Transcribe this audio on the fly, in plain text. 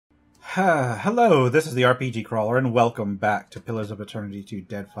Hello, this is the RPG Crawler, and welcome back to Pillars of Eternity 2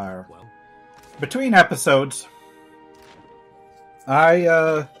 Deadfire. Between episodes,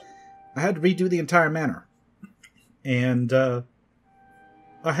 I had to redo the entire manor. And, I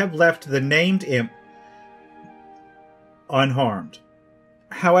have left the named imp unharmed.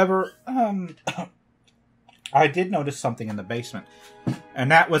 However, I did notice something in the basement. And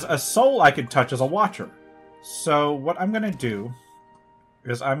that was a soul I could touch as a watcher. So, what I'm going to do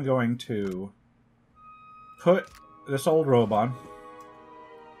is I'm going to put this old robe on.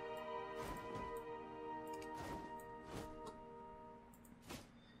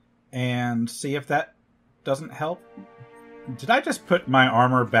 And see if that doesn't help. Did I just put my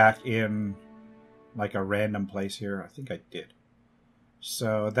armor back in like a random place here? I think I did.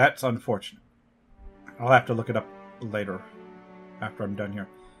 So that's unfortunate. I'll have to look it up later after I'm done here.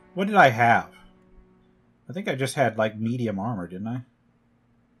 What did I have? I think I just had like medium armor, didn't I?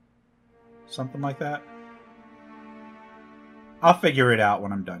 Something like that. I'll figure it out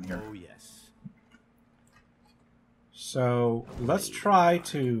when I'm done here. Oh, yes. So, let's try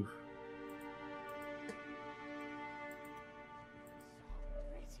to...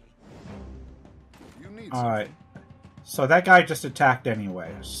 Alright. So that guy just attacked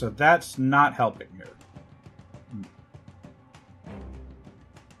anyway. So that's not helping here.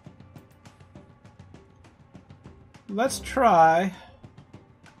 Let's try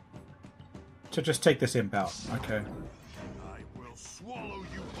to just take this imp out. Okay. I will swallow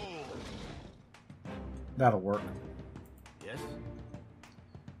you all. That'll work. Yes.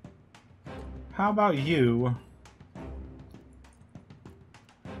 How about you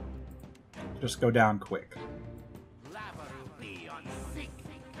just go down quick?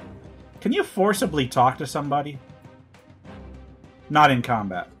 Can you forcibly talk to somebody? Not in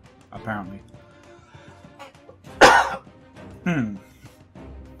combat, apparently.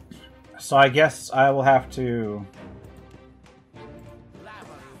 So I guess I will have to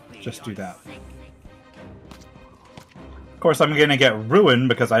just do that. Of course, I'm gonna get ruined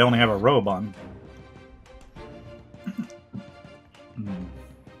because I only have a robe on. Can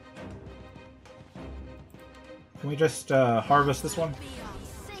we just harvest this one?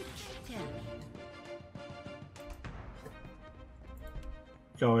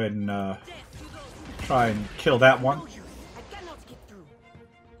 Go ahead and try and kill that one.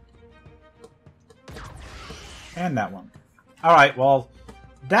 And that one. Alright, well,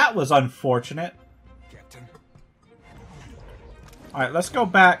 that was unfortunate. Alright, let's go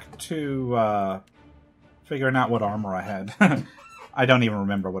back to figuring out what armor I had. I don't even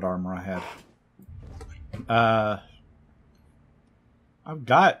remember what armor I had. I've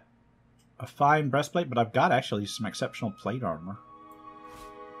got a fine breastplate, but I've got actually some exceptional plate armor.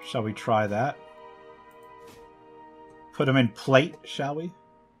 Shall we try that? Put them in plate, shall we?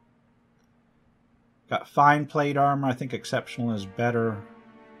 Got fine plate armor. I think exceptional is better.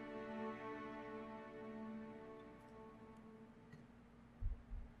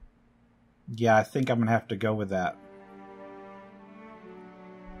 Yeah, I think I'm going to have to go with that.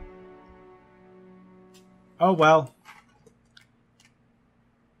 Oh, well.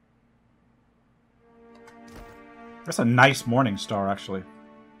 That's a nice morning star, actually.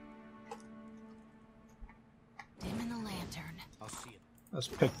 Let's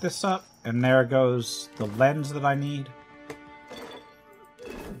pick this up, and there goes the lens that I need.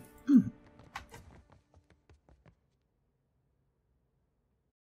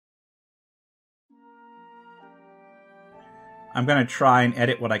 I'm going to try and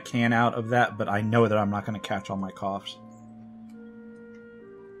edit what I can out of that, but I know that I'm not going to catch all my coughs.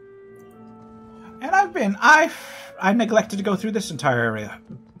 And I neglected to go through this entire area.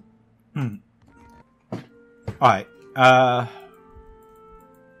 Alright,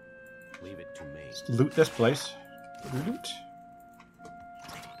 Leave it to me. let's loot this place. Loot.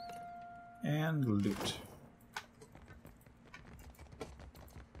 And loot.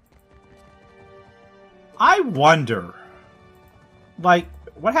 I wonder, like,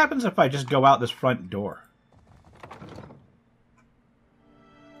 what happens if I just go out this front door?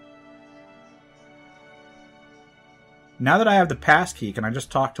 Now that I have the passkey, can I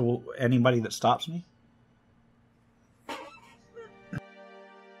just talk to anybody that stops me?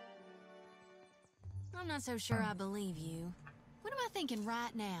 I'm not so sure I believe you. What am I thinking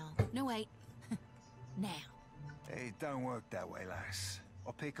right now? No, wait. Now. It don't work that way, lass.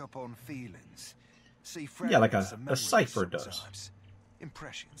 I pick up on feelings. See, Yeah, like fragments a of memories cipher does. sometimes.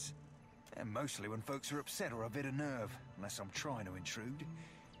 Impressions. And mostly when folks are upset or a bit of nerve, unless I'm trying to intrude.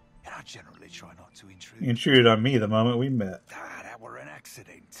 And I generally try not to intrude. You intruded on me the moment we met. Ah, that were an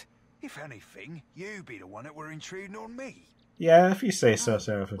accident. If anything, you be the one that were intruding on me. Yeah, if you say so,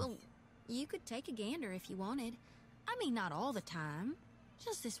 Seraphim. Well, You could take a gander if you wanted. I mean, not all the time.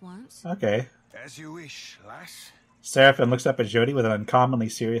 Just this once. Okay. As you wish, lass. Seraphim looks up at Jody with an uncommonly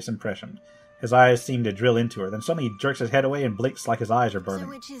serious impression. His eyes seem to drill into her. Then suddenly he jerks his head away and blinks like his eyes are burning. So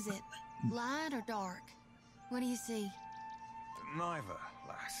which is it? Light or dark? What do you see? Neither,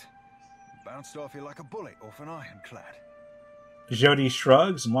 lass. Bounced off you like a bullet off an ironclad. Jody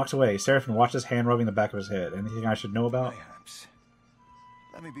shrugs and walks away. Seraphim watches hand rubbing the back of his head. Anything I should know about? Mayhaps.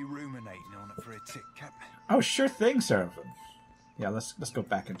 Let me be ruminating on it for a tick, Captain. Oh, sure thing, Seraphim. Yeah, let's go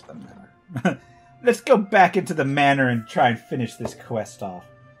back into the manor. Let's go back into the manor and try and finish this quest off.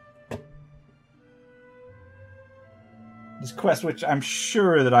 This quest, which I'm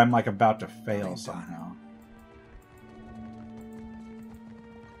sure that I'm like about to fail somehow.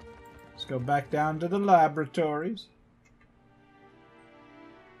 Let's go back down to the laboratories.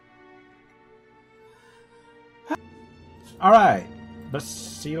 Alright, let's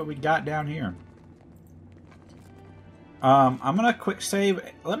see what we got down here. I'm gonna quick save.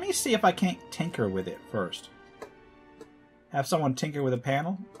 Let me see if I can't tinker with it first. Have someone tinker with a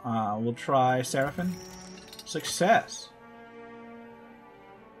panel. We'll try Seraphim. Success.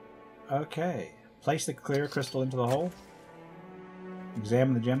 Okay. Place the clear crystal into the hole.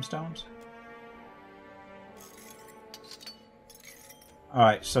 Examine the gemstones.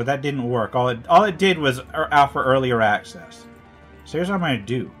 Alright, so that didn't work. All it did was out for earlier access. So here's what I'm going to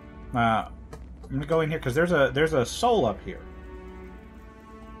do. I'm going to go in here because there's a soul up here.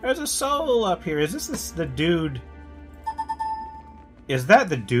 There's a soul up here. Is this the dude? Is that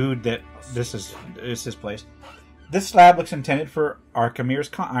the dude that this is his place? This slab looks intended for Archimere's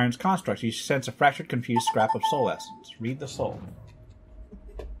Iron's construct. You sense a fractured, confused scrap of soul essence. Read the soul.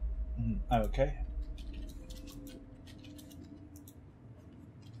 Okay.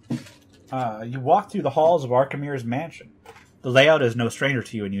 You walk through the halls of Archimere's mansion. The layout is no stranger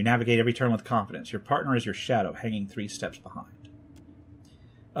to you, and you navigate every turn with confidence. Your partner is your shadow, hanging 3 steps behind.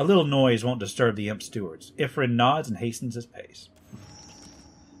 A little noise won't disturb the imp stewards. Ifrin nods and hastens his pace.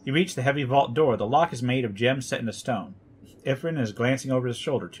 You reach the heavy vault door. The lock is made of gems set into stone. Ifrin is glancing over his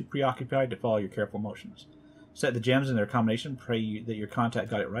shoulder, too preoccupied to follow your careful motions. Set the gems in their combination. Pray that your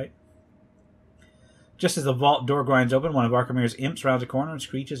contact got it right. Just as the vault door grinds open, one of Archimere's imps rounds a corner and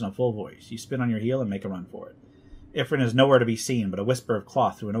screeches in a full voice. You spin on your heel and make a run for it. Ifrin is nowhere to be seen, but a whisper of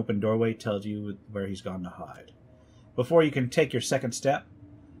cloth through an open doorway tells you where he's gone to hide. Before you can take your second step,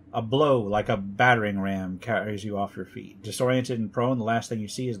 a blow like a battering ram carries you off your feet. Disoriented and prone, the last thing you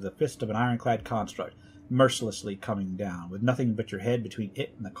see is the fist of an ironclad construct, mercilessly coming down, with nothing but your head between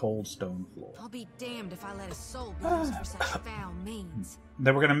it and the cold stone floor. I'll be damned if I let a soul be used for such foul means.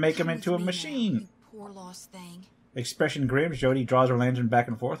 Then we're going to make him into a machine. Poor lost thing. Expression grim, Jody draws her lantern back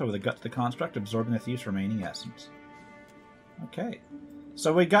and forth over the guts of the construct, absorbing the thief's remaining essence. Okay,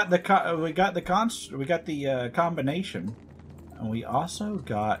 so we got the combination, and we also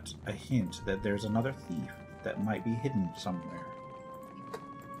got a hint that there's another thief that might be hidden somewhere.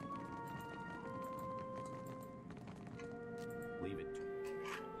 Leave it.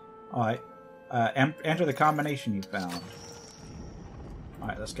 All right, enter the combination you found. All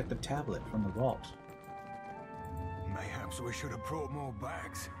right, let's get the tablet from the vault. Mayhaps we should have brought more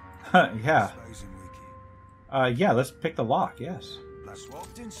bags. Yeah. Supposing we can. Yeah, let's pick the lock, yes. That's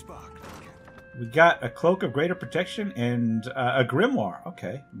swapped in spark. We got a cloak of greater protection and a grimoire.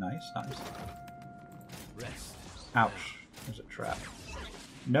 Okay, nice. Rest. Ouch. There's a trap.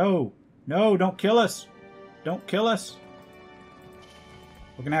 No, don't kill us. Don't kill us.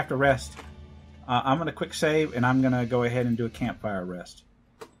 We're going to have to rest. I'm going to quick save, and I'm going to go ahead and do a campfire rest.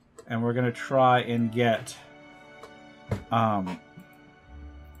 And we're going to try and get... Going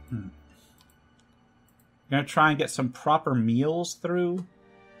to try and get some proper meals through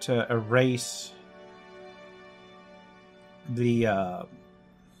to erase the... Well,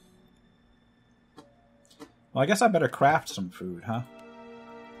 I guess I better craft some food, huh?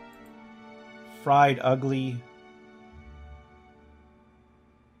 Fried ugly.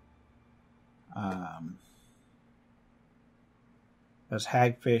 There's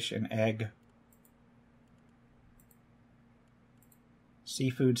hagfish and egg.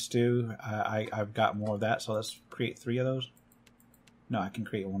 Seafood stew. I've got more of that, so let's create 3 of those. No, I can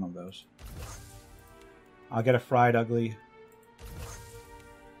create 1 of those. I'll get a fried ugly.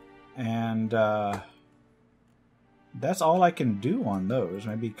 And that's all I can do on those.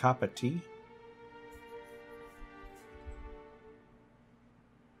 Maybe a cup of tea.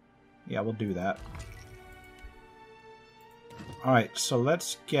 Yeah, we'll do that. Alright, so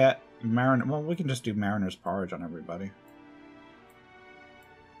let's get mariner. Well, we can just do mariner's porridge on everybody.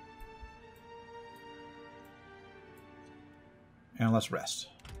 And let's rest.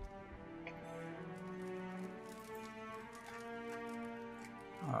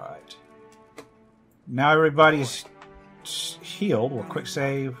 Alright. Now everybody's healed. We'll quick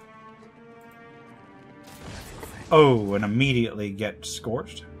save. Oh, and immediately get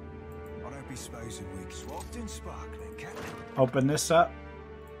scorched. I don't be supposing we swapped and sparkling, Captain. Open this up.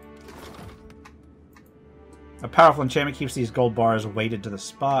 A powerful enchantment keeps these gold bars weighted to the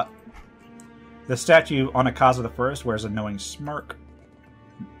spot. The statue on Akaza the First wears a knowing smirk.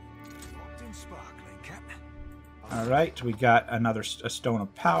 Alright, we got a stone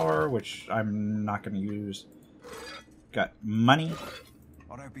of power, which I'm not going to use. Got money.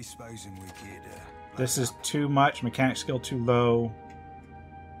 I don't be supposing we could, This is too much. Mechanic skill too low.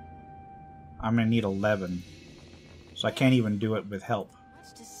 I'm going to need 11. So I can't even do it with help.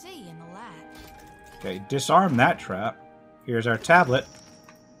 What's to see in the light? Okay, disarm that trap. Here's our tablet.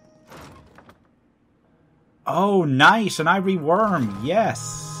 Oh, nice! And I reworm!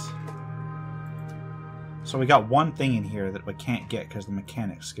 Yes! So we got one thing in here that we can't get because the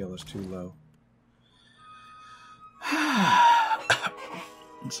mechanic skill is too low.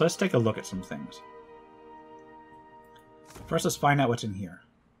 So let's take a look at some things. First, let's find out what's in here.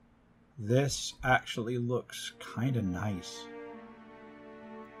 This actually looks kind of nice.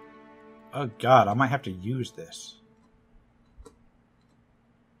 Oh god, I might have to use this.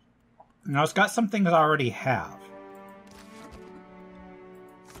 Now, it's got some things I already have.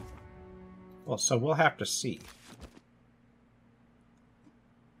 Well, so we'll have to see.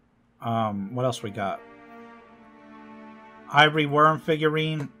 What else we got? Ivory worm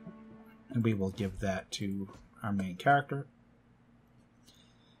figurine. And we will give that to our main character.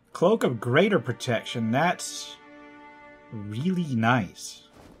 Cloak of Greater Protection. That's really nice.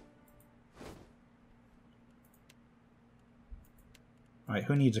 Alright,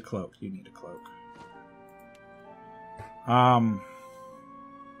 who needs a cloak? You need a cloak.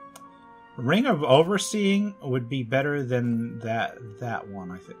 Ring of Overseeing would be better than that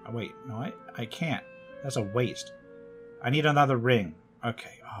one, I think. Oh, wait, no, I can't. That's a waste. I need another ring.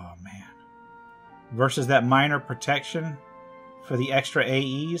 Okay, oh man. Versus that minor protection for the extra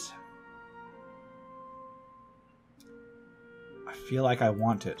AEs. I feel like I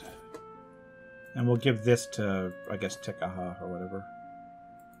want it. And we'll give this to, I guess, Tekaha or whatever.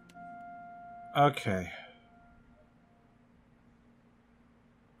 Okay.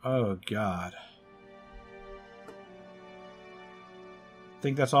 Oh, God. I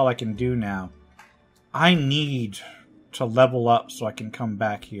think that's all I can do now. I need to level up so I can come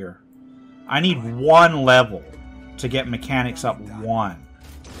back here. I need 1 level to get mechanics up 1.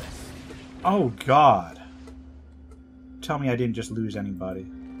 Oh, God. Tell me I didn't just lose anybody.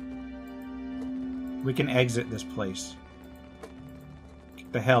 We can exit this place.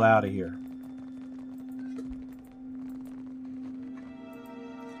 Get the hell out of here.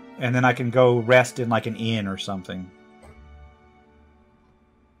 And then I can go rest in like an inn or something.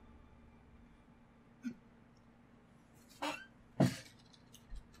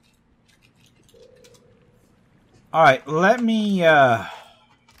 Alright, let me,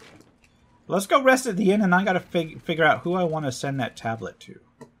 let's go rest at the inn, and I gotta figure out who I want to send that tablet to.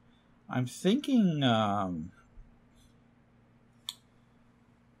 I'm thinking, the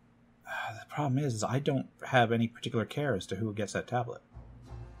problem is I don't have any particular care as to who gets that tablet.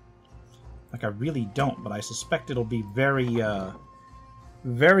 Like, I really don't, but I suspect it'll be very,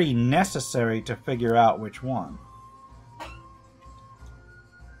 very necessary to figure out which one.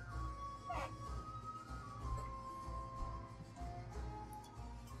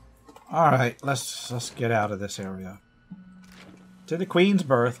 Alright, let's get out of this area. To the Queen's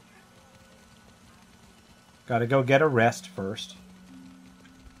berth. Gotta go get a rest first.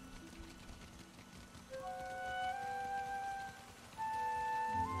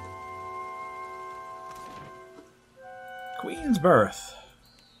 Queen's berth.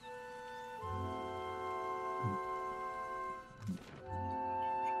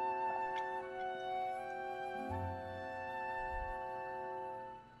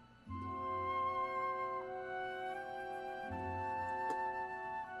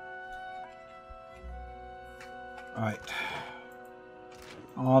 Alright.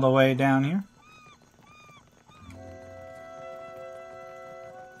 All the way down here.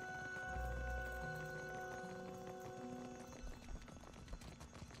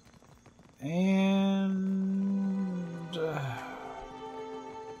 And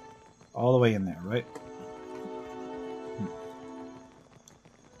all the way in there, right?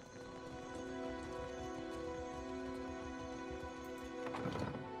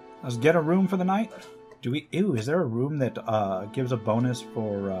 Let's get a room for the night. Do we? Ew, is there a room that gives a bonus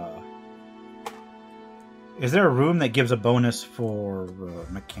for? Is there a room that gives a bonus for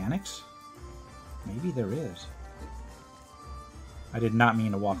mechanics? Maybe there is. I did not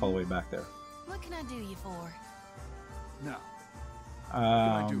mean to walk all the way back there. What can I do you for? Now, what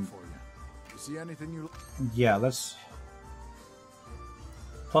can I do for you? You see anything you... Yeah, let's...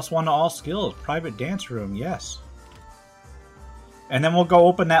 +1 to all skills. Private dance room, yes. And then we'll go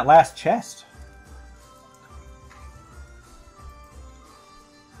open that last chest.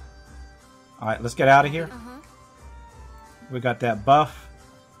 Alright, let's get out of here. We got that buff.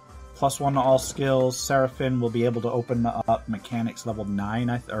 +1 to all skills. Seraphim will be able to open up mechanics level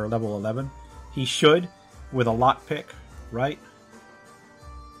 9 or level 11. He should with a lockpick, right?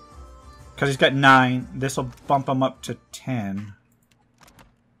 Because he's got 9. This will bump him up to 10.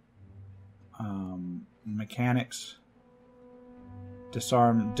 Mechanics.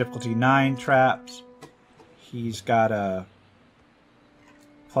 Disarm difficulty 9 traps. He's got a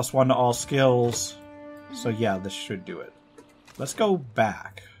 +1 to all skills. So yeah, this should do it. Let's go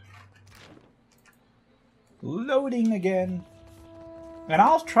back. Loading again. And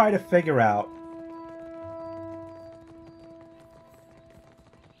I'll try to figure out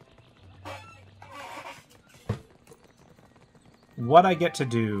what I get to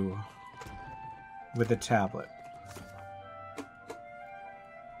do with the tablet.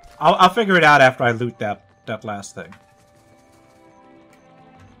 I'll figure it out after I loot that last thing.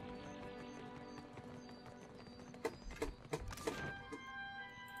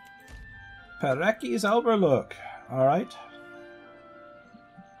 Pereki's Overlook. Alright.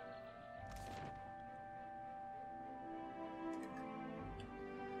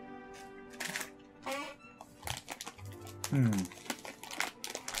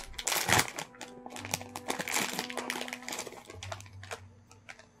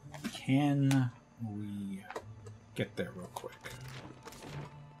 Can we get there real quick?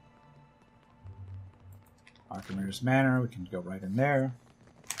 Archimedes Manor, we can go right in there.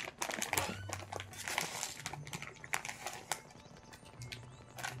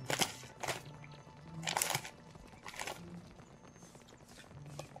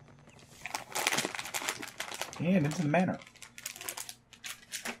 And into the manor.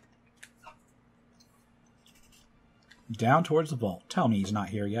 Down towards the vault. Tell me he's not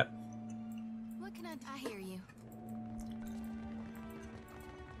here yet. What can I hear you.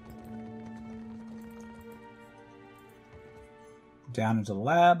 Down into the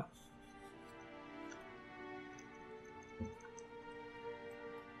lab.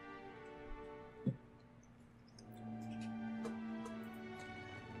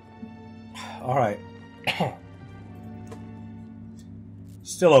 All right.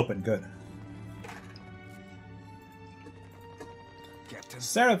 Still open. Good. Captain,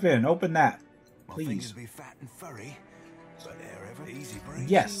 Seraphim, open that, my please. fingers be fat and furry, but they're ever easy breezy.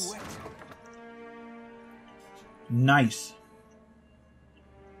 Yes. Wet. Nice.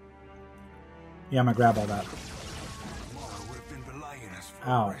 Yeah, I'm gonna grab all that. Tomorrow would have been belaying us for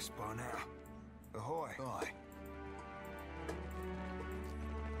Ow. a rest by now. Ahoy. Aye.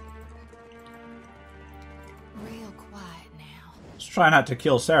 Real quiet now. Let's try not to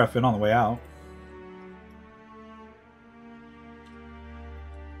kill Seraphim on the way out.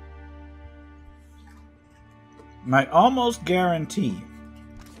 And I almost guarantee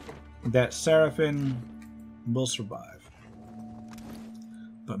that Seraphim will survive.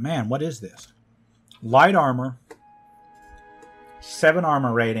 But man, what is this? Light armor, 7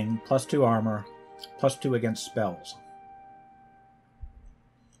 armor rating, +2 armor, +2 against spells.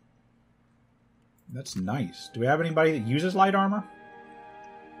 That's nice. Do we have anybody that uses light armor?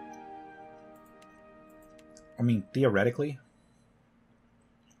 I mean, theoretically.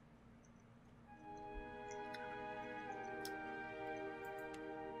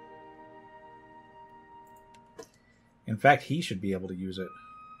 In fact, he should be able to use it.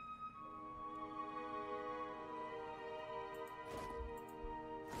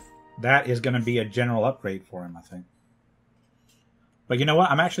 That is going to be a general upgrade for him, I think. But you know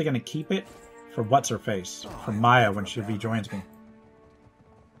what? I'm actually going to keep it for What's-Her-Face, for Maya when she rejoins me.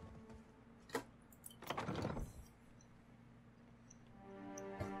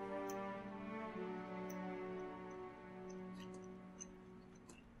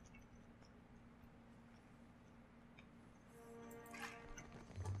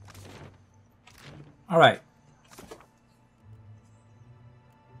 All right.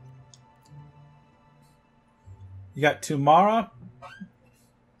 You got Tumara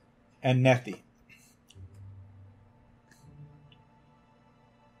and Nethi.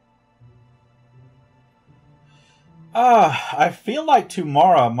 I feel like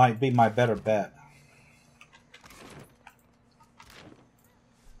Tumara might be my better bet.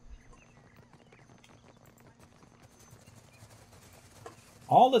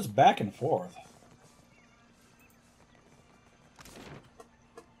 All this back and forth.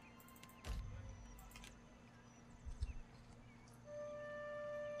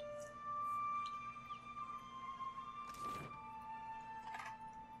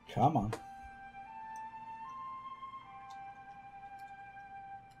 Come on.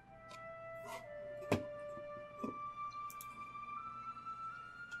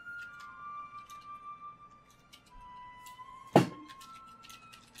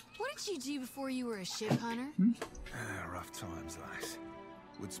 What did you do before you were a ship hunter? Rough times, lass.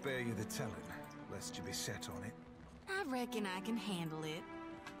 Would spare you the telling, lest you be set on it. I reckon I can handle it.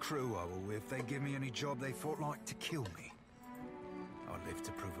 Crew I will if they give me any job they thought like to kill me. I'll live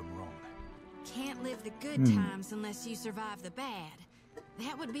to prove them wrong. Can't live the good times unless you survive the bad.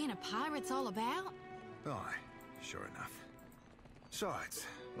 That what being a pirate's all about? Aye, sure enough. Besides,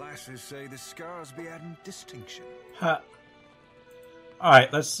 lasses say the scars be adding distinction.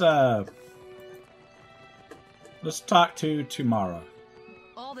 Alright, let's talk to Tamara.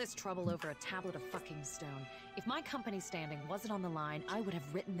 All this trouble over a tablet of fucking stone. If my company's standing wasn't on the line, I would have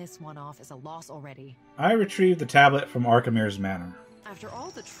written this one off as a loss already. I retrieved the tablet from Archimir's manor. After all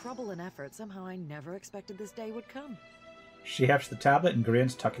the trouble and effort, somehow I never expected this day would come. She hefts the tablet and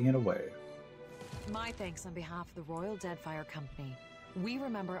grins, tucking it away. My thanks on behalf of the Royal Deadfire Company. We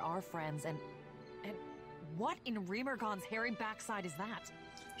remember our friends and what in Remergon's hairy backside is that?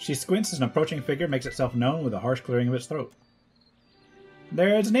 She squints as an approaching figure makes itself known with a harsh clearing of its throat.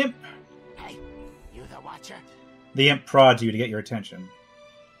 There's an imp! Hey, you the Watcher? The imp prods you to get your attention.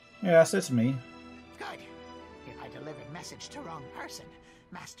 Yes, it's me. Good. If I delivered message to wrong person,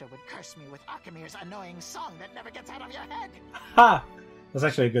 Master would curse me with Archimir's annoying song that never gets out of your head. Ha! That's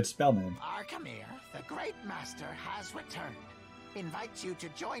actually a good spell name. Archimir, the great master, has returned. Invites you to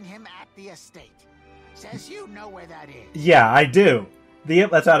join him at the estate. Says you know where that is. Yeah, I do. The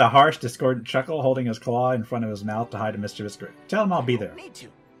imp lets out a harsh, discordant chuckle, holding his claw in front of his mouth to hide a mischievous grin. Tell him I'll be there. Need to.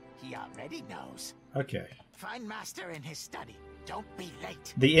 He already knows. Okay. Find Master in his study. Don't be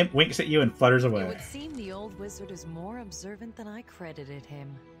late. The imp winks at you and flutters It away. would seem the old wizard is more observant than I credited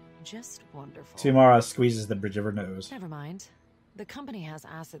him. Just wonderful. Tamara squeezes the bridge of her nose. Never mind. The company has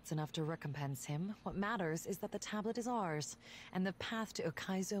assets enough to recompense him. What matters is that the tablet is ours, and the path to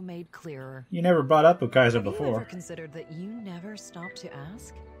Okaizo made clearer. You never brought up Okaizo Have you before. ever considered that you never stopped to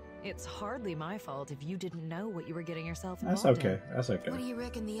ask? It's hardly my fault if you didn't know what you were getting yourself involved That's okay. in. That's What okay. do you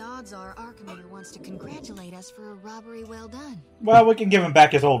reckon the odds are Archimir wants to congratulate us for a robbery well done? Well, we can give him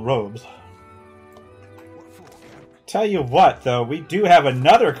back his old robes. What for, Count? Tell you what, though, we do have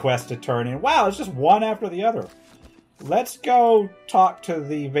another quest to turn in. Wow, it's just one after the other. Let's go talk to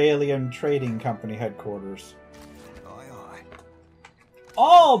the Valian Trading Company headquarters. Aye, aye.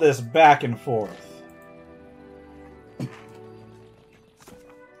 All this back and forth.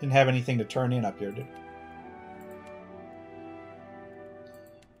 Didn't have anything to turn in up here, did it?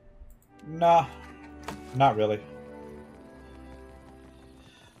 Nah, not really.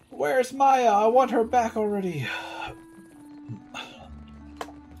 Where's Maya? I want her back already.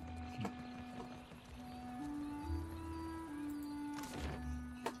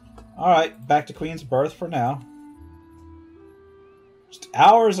 Alright, back to Queen's Berth for now. Just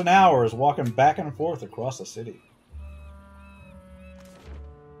hours and hours walking back and forth across the city.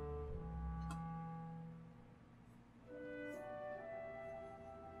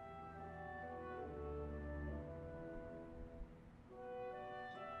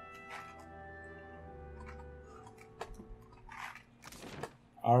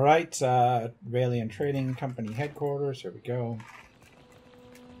 Alright, Valian Trading Company headquarters. Here we go.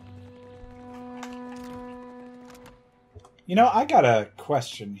 You know, I got a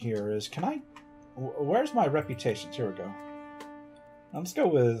question here. Where's my reputations? Here we go. Let's go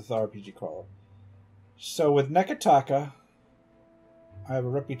with RPG Crawler. So with Nekataka, I have a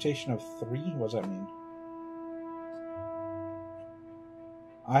reputation of 3. What does that mean?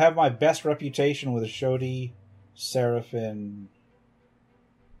 I have my best reputation with Shodi, Seraphim.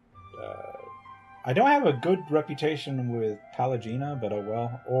 I don't have a good reputation with Palagina, but oh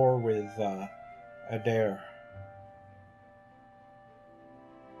well. Or with Adair.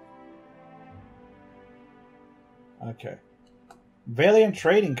 Okay. Valiant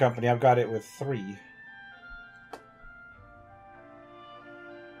Trading Company, I've got it with 3.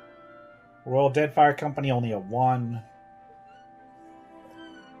 Royal Deadfire Company, only a 1.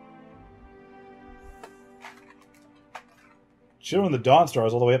 Showing the Dawn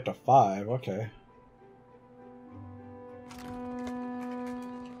Stars all the way up to 5. Okay.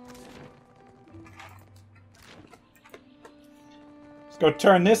 Let's go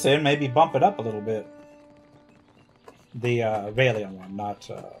turn this in, maybe bump it up a little bit. The Valiant one, not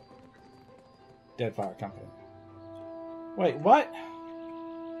Deadfire Company. Wait, what?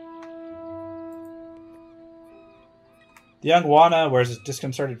 The young Wana wears his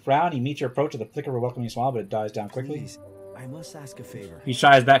disconcerted frown. He meets your approach with a flicker of a welcoming smile, but it dies down quickly. Please, I I must ask a favor. He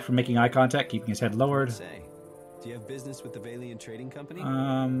shies back from making eye contact, keeping his head lowered. Say, do you have business with the Valiant Trading Company?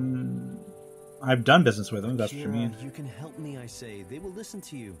 I've done business with them, that's what you mean. You can help me, I say. They will listen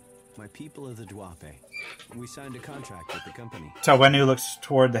to you. My people of the Duape. We signed a contract with the company. Tawenu looks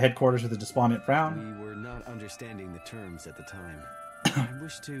toward the headquarters with a despondent frown. We were not understanding the terms at the time. I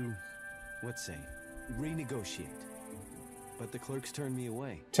wish to, let's say, renegotiate. But the clerks turned me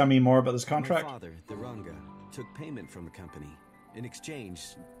away. Tell me more about this contract. My father, the Runga, took payment from the company. In exchange,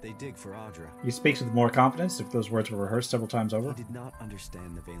 they dig for Audra. He speaks with more confidence, if those words were rehearsed several times over. He did not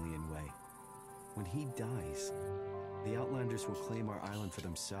understand the Valian way. When he dies, the Outlanders will claim our island for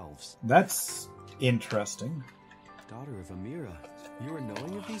themselves. That's interesting. Daughter of Amira, you are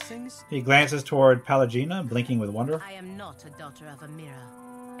knowing of these things? He glances toward Palagina, blinking with wonder. I am not a daughter of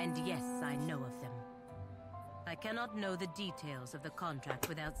Amira, and yes, I know of them. I cannot know the details of the contract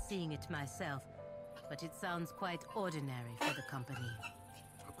without seeing it myself, but it sounds quite ordinary for the company.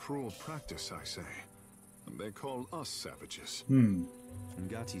 A cruel practice, I say. And they call us savages.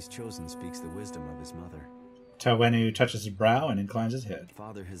 Ngati's chosen speaks the wisdom of his mother. Tawenu touches his brow and inclines his head.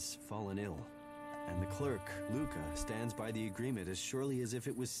 Father has fallen ill, and the clerk, Luca, stands by the agreement as surely as if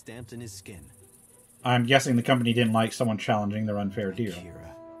it was stamped in his skin. I'm guessing the company didn't like someone challenging their unfair deal. Kira.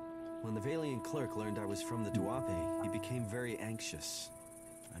 When the Valiant clerk learned I was from the Duape, he became very anxious.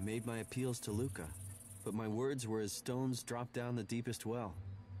 I made my appeals to Luca, but my words were as stones dropped down the deepest well.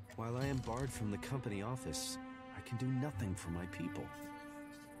 While I am barred from the company office, I can do nothing for my people.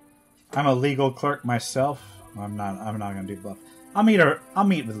 I'm a legal clerk myself. I'm not gonna do bluff. I'll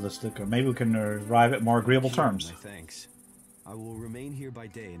meet with Luca. Maybe we can arrive at more agreeable terms. My thanks. I will remain here by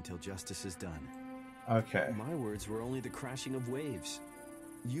day until justice is done. Okay. My words were only the crashing of waves.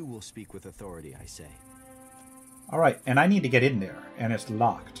 You will speak with authority, I say. Alright, and I need to get in there, and it's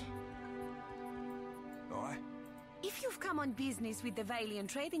locked. If you've come on business with the Valiant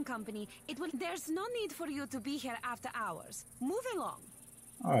Trading Company, there's no need for you to be here after hours. Move along.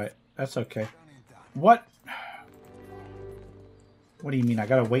 Alright, that's okay. What do you mean? I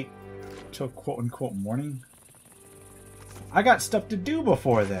gotta wait till quote-unquote morning? I got stuff to do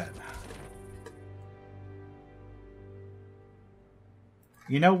before then.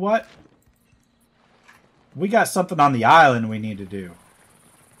 You know what? We got something on the island we need to do.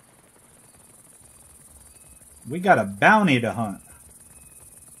 We got a bounty to hunt.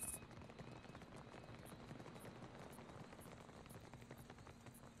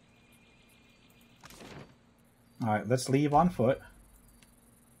 Alright, let's leave on foot.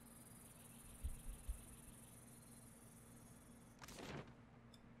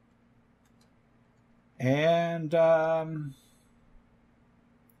 And,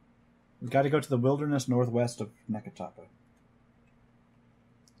 we got to go to the wilderness northwest of Nekatapa.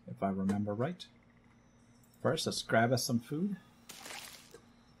 If I remember right. First, let's grab us some food.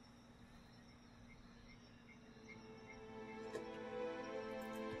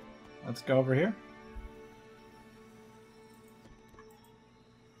 Let's go over here.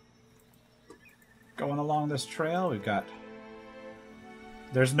 Going along this trail, we've got...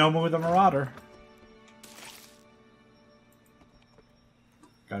 There's Nomu the Marauder.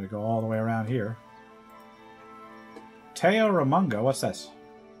 Gotta go all the way around here. Teo Ramunga, what's this?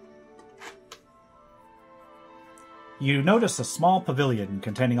 You notice a small pavilion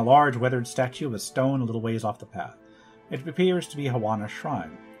containing a large weathered statue of a stone a little ways off the path. It appears to be Hawana's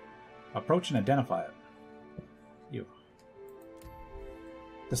shrine. Approach and identify it. You.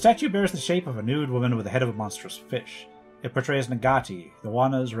 The statue bears the shape of a nude woman with the head of a monstrous fish. It portrays Nagati, the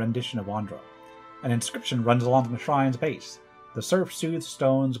Wana's rendition of Andra. An inscription runs along the shrine's base. The surf soothes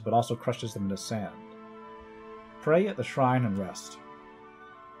stones, but also crushes them into sand. Pray at the shrine and rest.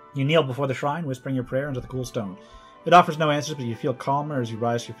 You kneel before the shrine, whispering your prayer into the cool stone. It offers no answers, but you feel calmer as you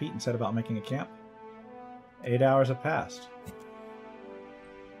rise to your feet and set about making a camp. 8 hours have passed.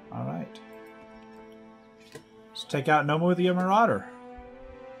 Alright. Let's take out Nomu the Marauder.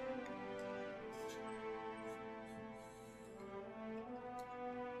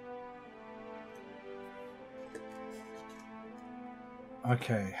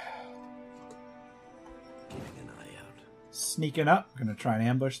 Okay. Keeping an eye out. Sneaking up. Gonna try and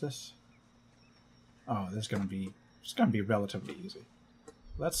ambush this. Oh, this is gonna be relatively easy.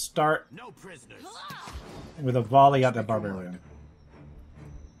 Let's start with a volley at the barbarian.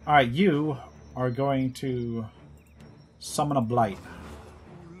 Alright, you are going to summon a blight.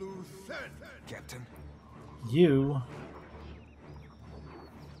 Captain. You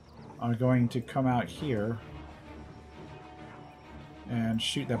are going to come out here and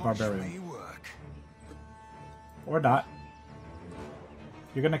shoot that barbarian. Or not.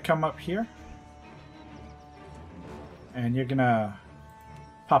 You're going to come up here. And you're gonna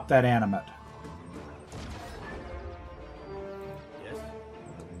pop that animate. Yes.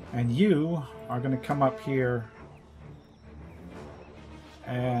 And you are gonna come up here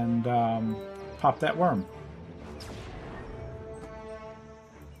and pop that worm.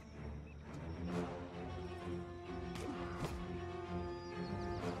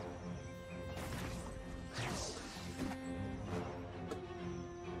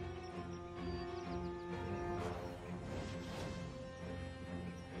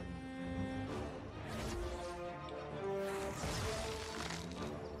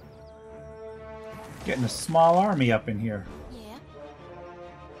 Getting a small army up in here. Yeah.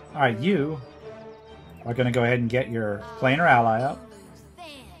 Alright, you are going to go ahead and get your planar ally up.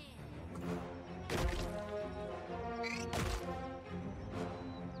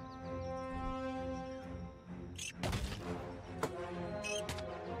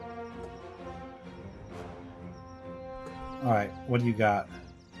 Alright, what do you got?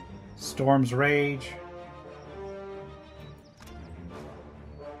 Storm's Rage.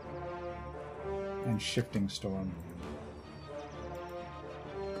 And Shifting Storm.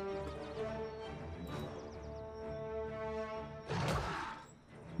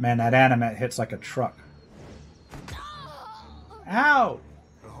 Man, that animate hits like a truck. Ow!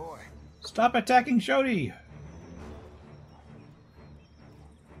 Ahoy. Stop attacking Shodi!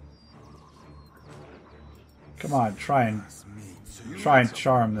 Come on, try and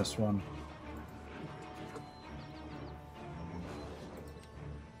charm this one.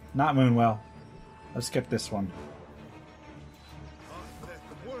 Not Moonwell. Let's get this one.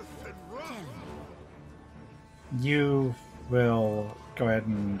 You will go ahead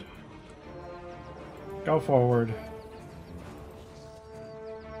and go forward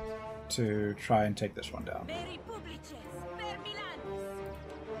to try and take this one down.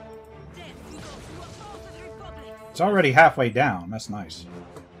 It's already halfway down. That's nice.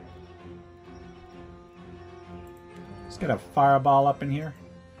 Let's get a fireball up in here.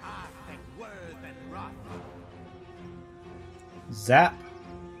 Zap.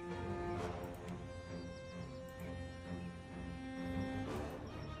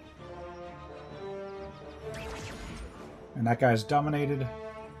 And that guy's dominated.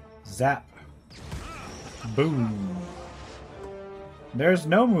 Zap. Boom. There's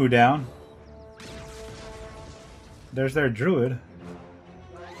Nomu down. There's their druid.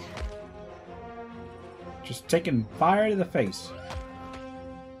 Just taking fire to the face.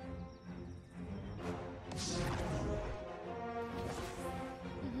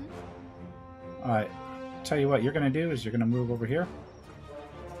 Alright, tell you what you're going to do is you're going to move over here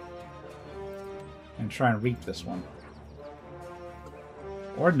and try and reap this one.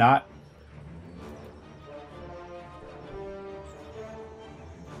 Or not.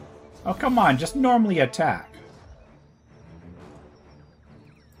 Oh, come on, just normally attack.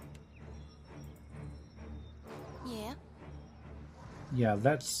 Yeah. Yeah,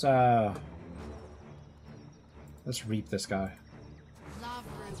 let's reap this guy.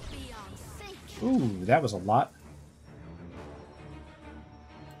 Ooh, that was a lot.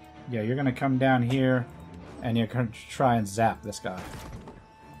 Yeah, you're gonna come down here and you're gonna try and zap this guy.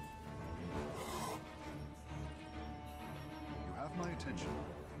 You have my attention.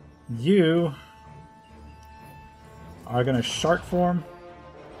 You are gonna shark form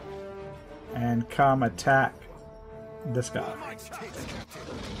and come attack this guy.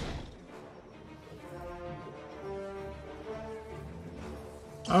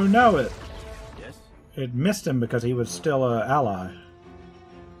 Oh no, it missed him because he was still an ally.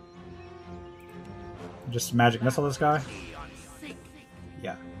 Just magic missile this guy?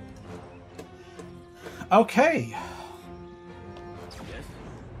 Yeah. Okay.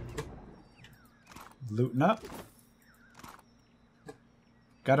 Looting up.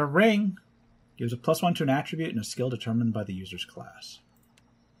 Got a ring. Gives a +1 to an attribute and a skill determined by the user's class.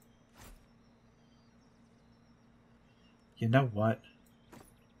 You know what?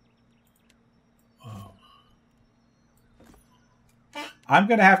 Oh. I'm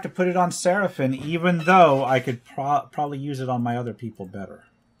going to have to put it on Seraphim, even though I could probably use it on my other people better.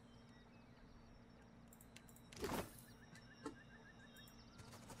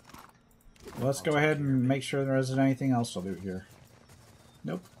 Well, let's go ahead and make sure there isn't anything else to loot here.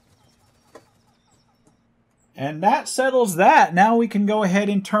 Nope. And that settles that. Now we can go ahead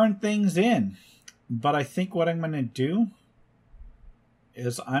and turn things in. But I think what I'm going to do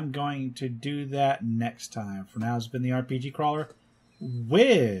is I'm going to do that next time. For now, it's been the RPG Crawler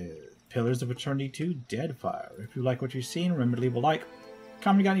with Pillars of Eternity 2 Deadfire. If you like what you've seen, remember to leave a like,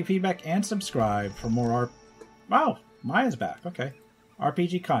 comment, got any feedback, and subscribe for more Wow, Maya's back. Okay.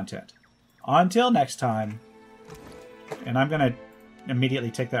 RPG content. Until next time, And I'm going to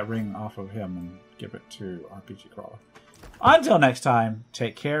immediately take that ring off of him and give it to RPG Crawler. Until next time,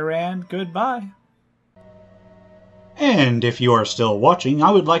 take care and goodbye. And if you are still watching,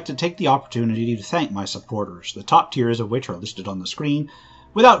 I would like to take the opportunity to thank my supporters, the top tiers of which are listed on the screen,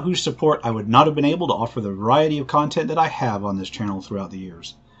 without whose support I would not have been able to offer the variety of content that I have on this channel throughout the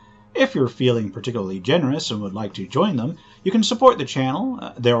years. If you're feeling particularly generous and would like to join them, you can support the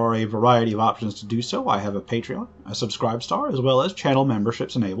channel. There are a variety of options to do so. I have a Patreon, a Subscribe Star, as well as channel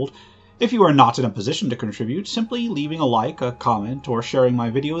memberships enabled. If you are not in a position to contribute, simply leaving a like, a comment, or sharing my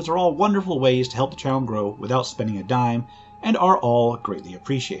videos are all wonderful ways to help the channel grow without spending a dime, and are all greatly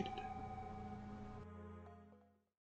appreciated.